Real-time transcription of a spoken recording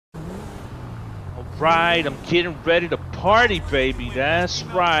right, I'm getting ready to party, baby. That's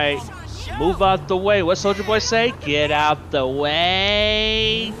right. Move out the way. What Soldier Boy say? Get out the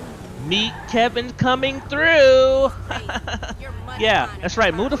way. Meet Kevin coming through. Yeah, that's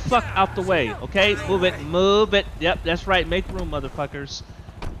right. Move the fuck out the way, okay? Move it, move it. Yep, that's right. Make room, motherfuckers.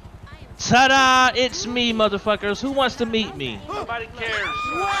 Ta-da! It's me, motherfuckers. Who wants to meet me? Nobody cares.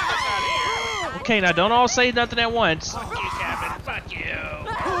 Okay, now don't all say nothing at once. Fuck you, Kevin. Fuck you.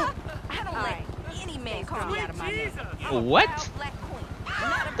 I don't let any man call me out of my name. What?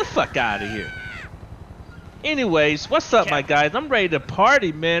 Get the fuck out of here. Anyways, what's up, my guys? I'm ready to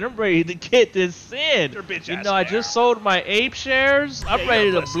party, man. I'm ready to get this in. You know, I just sold my ape shares. I'm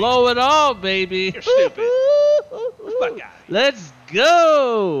ready to blow it all, baby. You're stupid. Let's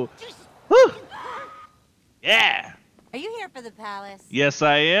go. Woo. Yeah. Are you here for the palace? Yes,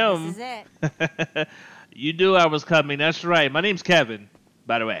 I am. This is it. You knew I was coming. That's right. My name's Kevin,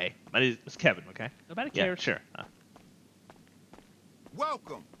 by the way. My name is Kevin, okay? Nobody cares. Yeah, sure.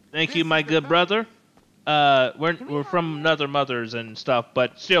 Welcome. Thank you, my good brother. We're from another mothers and stuff,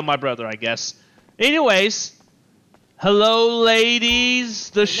 but still my brother, I guess. Anyways, hello, ladies.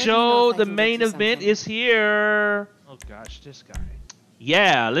 The show, the main event is here. Oh gosh, this guy.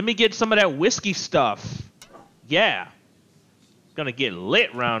 Yeah, let me get some of that whiskey stuff. Yeah, gonna get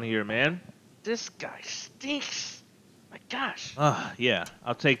lit around here, man. This guy stinks. My gosh. Yeah,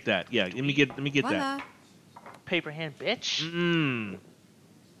 I'll take that. Yeah, let me get that. Paper hand, bitch.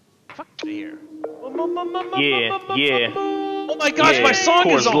 Fuck here. Yeah. Oh my gosh, my song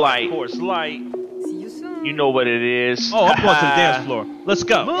is on. Course Light. See you soon. You know what it is. Oh, I'm going to the dance floor. Let's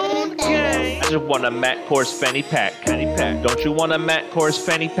go. I just want a Matt Kors fanny pack. Don't you want a Matt Kors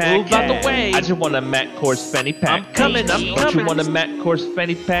fanny pack? Move out the way. I just want a Matt Kors fanny pack. I'm coming. Don't you want a Matt Kors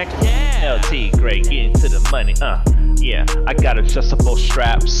fanny pack? Yeah. LT, great, get into the money. Yeah, I got adjustable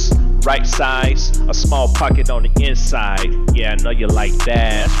straps. Right size, a small pocket on the inside. Yeah, I know you like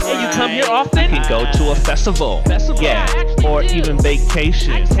that. Hey, you come here often? You can go to a festival. Yeah, or even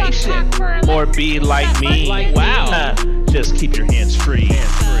vacation. Or be like me. Wow. Just keep your hands free.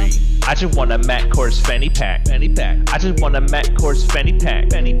 I just want a Matt Kors fanny pack. I just want a Matt Kors fanny pack.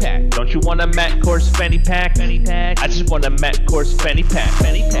 Don't you want a Matt Kors fanny pack? I just want a Matt Kors fanny pack.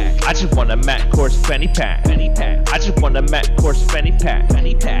 I just want a Matt Kors fanny pack. I just want a Matt Kors fanny pack.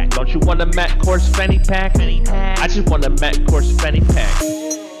 Don't you want a Matt Kors fanny pack? I just want a Matt Kors fanny pack.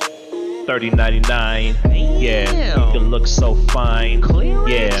 $30.99. Yeah, you can look so fine.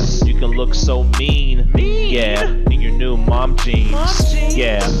 Yeah, you can look so mean. Yeah, in your new mom jeans.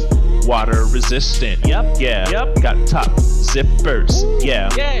 Yeah, water resistant. Yeah, got top zippers. Yeah,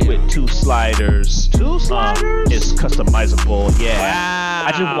 with two sliders. It's customizable. Yeah, Wow.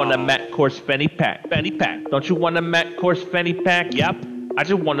 I just want a Matt Kors fanny pack. Don't you want a Matt Kors fanny pack? Yep. I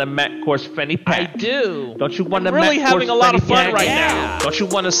just want a Matt Kors fanny pack. I do. Don't you want to really Matt having Kors a lot of fanny fun pack? right now. Don't you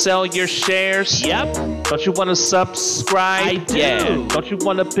want to sell your shares? Yep. Don't you want to subscribe? I do. Yeah. Don't you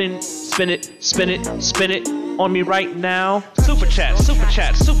want to spin it on me right now? Super chat. I just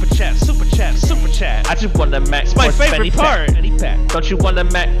want a Matt Kors my fanny favorite part. pack. Don't you want a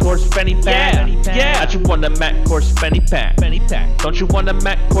Matt Kors fanny pack? Yeah. I just want a Matt Kors fanny pack. Don't you want a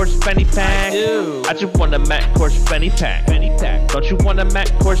Matt Kors fanny pack? I do. I just want a Matt Kors fanny pack. Don't you want a Matt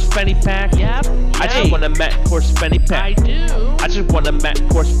Kors fanny pack? Yep. I just want a Matt Kors fanny pack. I do. I just want a Matt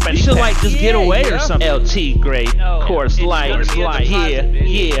Kors fanny You should pack. like just get away or something. LT great, Kors it's Light. gonna be a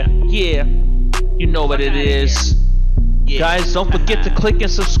deposit, Yeah. You know what it is. Guys, don't forget to click and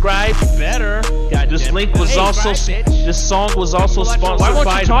subscribe. Better. This link was this song was also sponsored Why won't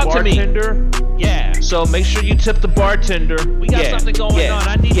you by talk the to me? bartender. Yeah. So make sure you tip the bartender. We got something going on.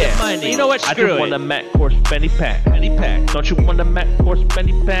 I need the money. You know what? I Screw just it. want a Matt Kors fanny pack. Don't you want a Matt Kors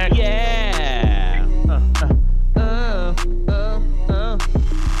fanny pack? Yeah.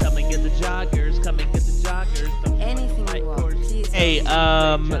 Come and get the joggers. Anything you want. Please. Hey,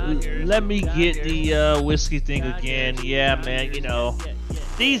 let me get the whiskey thing again. Yeah, man, you know.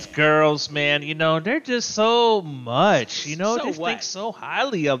 These girls, man, you know, they're just so much. You know, they think so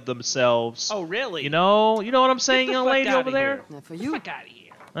highly of themselves. Oh, really? You know what I'm saying, young lady over there? Now for you. Fuck out of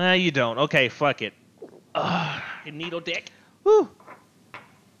here. You don't. Okay, fuck it. You needle dick. Whew.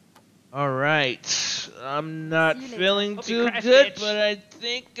 All right. I'm not See you later. feeling Hope you too crash, good, bitch. but I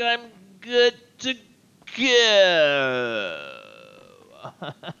think I'm good to go.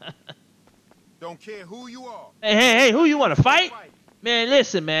 Don't care who you are. Hey, who you want to fight? Man,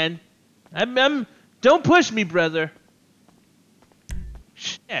 listen, man. Don't push me, brother.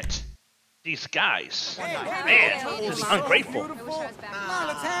 Shit. These guys. Man, this is ungrateful.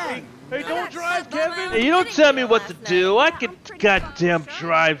 Hey, don't drive, Kevin. Hey, you don't tell me what to do. I can goddamn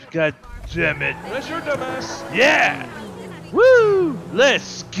drive. God damn it. That's your dumbass. Yeah! Woo!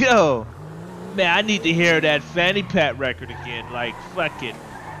 Let's go! Man, I need to hear that Fanny Pat record again. Like, fuck it.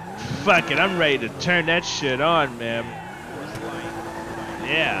 Fuck it, I'm ready to turn that shit on, man.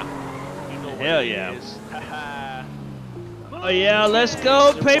 Yeah. Hell yeah. Oh yeah, let's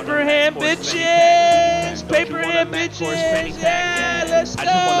go, Paperhand bitches! Paperhand bitches! Yeah, let's go! I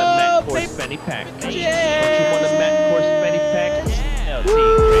just want a Matt Kors Fanny Pack. Don't you want a Matt Kors Fanny Pack? Woo!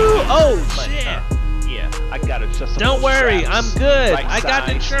 Oh shit! Yeah, I got it. Just don't worry, I'm good. I got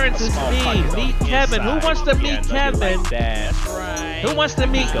the insurance. It's me. Meet Kevin. Who wants to meet Kevin? That's right. Who wants to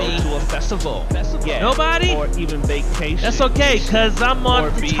meet Go me? to a festival. Yeah. Nobody? Or even vacation. That's okay, cause I'm on Or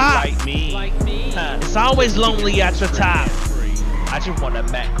the be top. like me. It's always lonely at the top. I just want a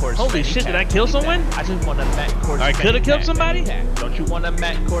Matt Kors. Holy shit, did I kill someone? I just want a Matt Kors. I could have killed somebody? Don't you want a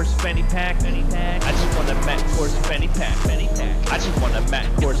Matt Kors Fanny Pack? Fanny Pack. I just want a Matt Kors Fanny Pack. Fanny Pack. I just want a Matt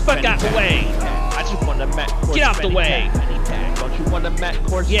Kors. Fuck out the way. I just want a Matt Kors. Get out the way. Fanny Pack. Don't you want a Matt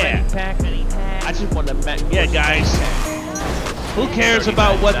Kors Fanny Pack? Fanny Pack. I just want a Matt Kors. Yeah, guys. Who cares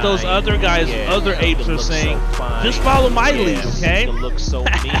about what those other guys, other apes are saying? Just follow my lead, okay? You look so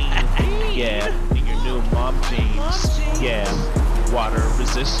mean. Yeah, in your new mom jeans. Yeah. Water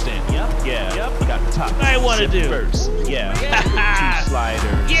resistant. Yep. Yeah. Yep. You got the top. I wanna do. First. Yeah. 2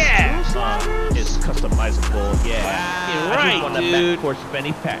 sliders. Yeah. It's customizable. Yeah. You're I right, just want a dude. Matt Kors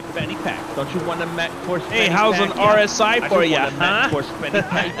Fanny Pack. Fanny Pack. Don't you want a Matt Kors Fanny Hey, Pack? how's an RSI for ya, I just want a Matt huh? Kors Fanny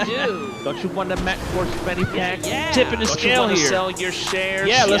Pack. I do. Don't you want a Matt Kors Fanny Pack? Yeah. Tipping the Don't scale you want to here. sell your shares?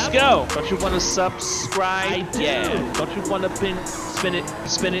 Yeah, let's go. Don't you want to subscribe? I do. Yeah. Don't you want to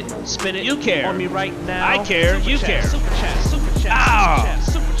spin it? You care. On me right now. I care. Super You chat, care. Super chat. Super chat. Ah.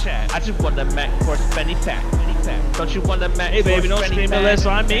 Super chat. I just want a Matt Kors Fanny Pack. Fanny Pack. Don't you want a Matt Hey, baby, Kors don't Fanny scream Pack? unless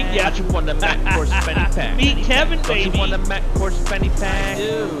I mean, yeah. I just want a Matt Kors Fanny Pack. Meet Kevin, Don't baby. you want a Matt Kors Fanny Pack? I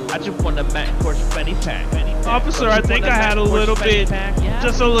do. I just want a Matt Kors Fanny Pack. Fanny Pack. Officer, Don't I you think want I had a Matt Kors little Fanny bit. Pack?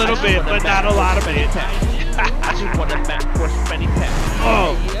 Just a little I just bit, want but Matt not a lot of Kors it. Fanny Pack. I just want a Matt Kors Fanny Pack.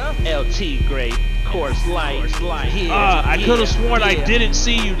 Oh. LT grade, Coors Light. I could have sworn I didn't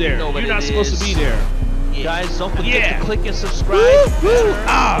see you there. know what You're not it supposed to is. be there. Guys, don't forget Yeah. to click and subscribe. Woo!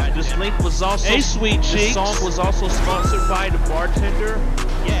 Ah. This link was also Hey, sweet This cheeks. song was also sponsored by the bartender.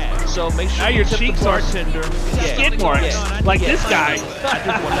 Yeah. So make sure Now you your tip cheeks the are bartender. skid marks, like this guy. I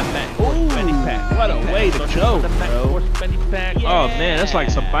just want a Matt Kors Fanny Pack. What a way to Don't you go, want a Matt bro. Kors Fanny Pack? Oh man, that's like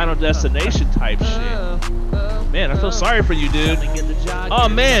some Final Destination type shit. Man, I feel sorry for you, dude. Oh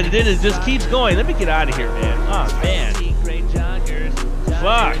man, then it just keeps going. Let me get out of here, man. Oh man.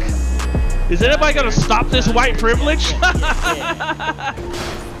 Fuck. Is anybody gonna stop this white privilege?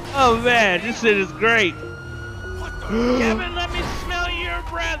 Oh man, this shit is great. Kevin, let me smell your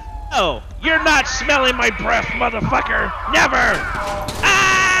breath. Oh, you're not smelling my breath, motherfucker. Never.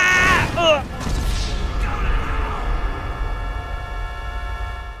 Ah! Ugh.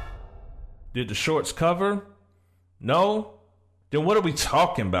 Did the shorts cover? No? Then what are we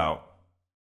talking about?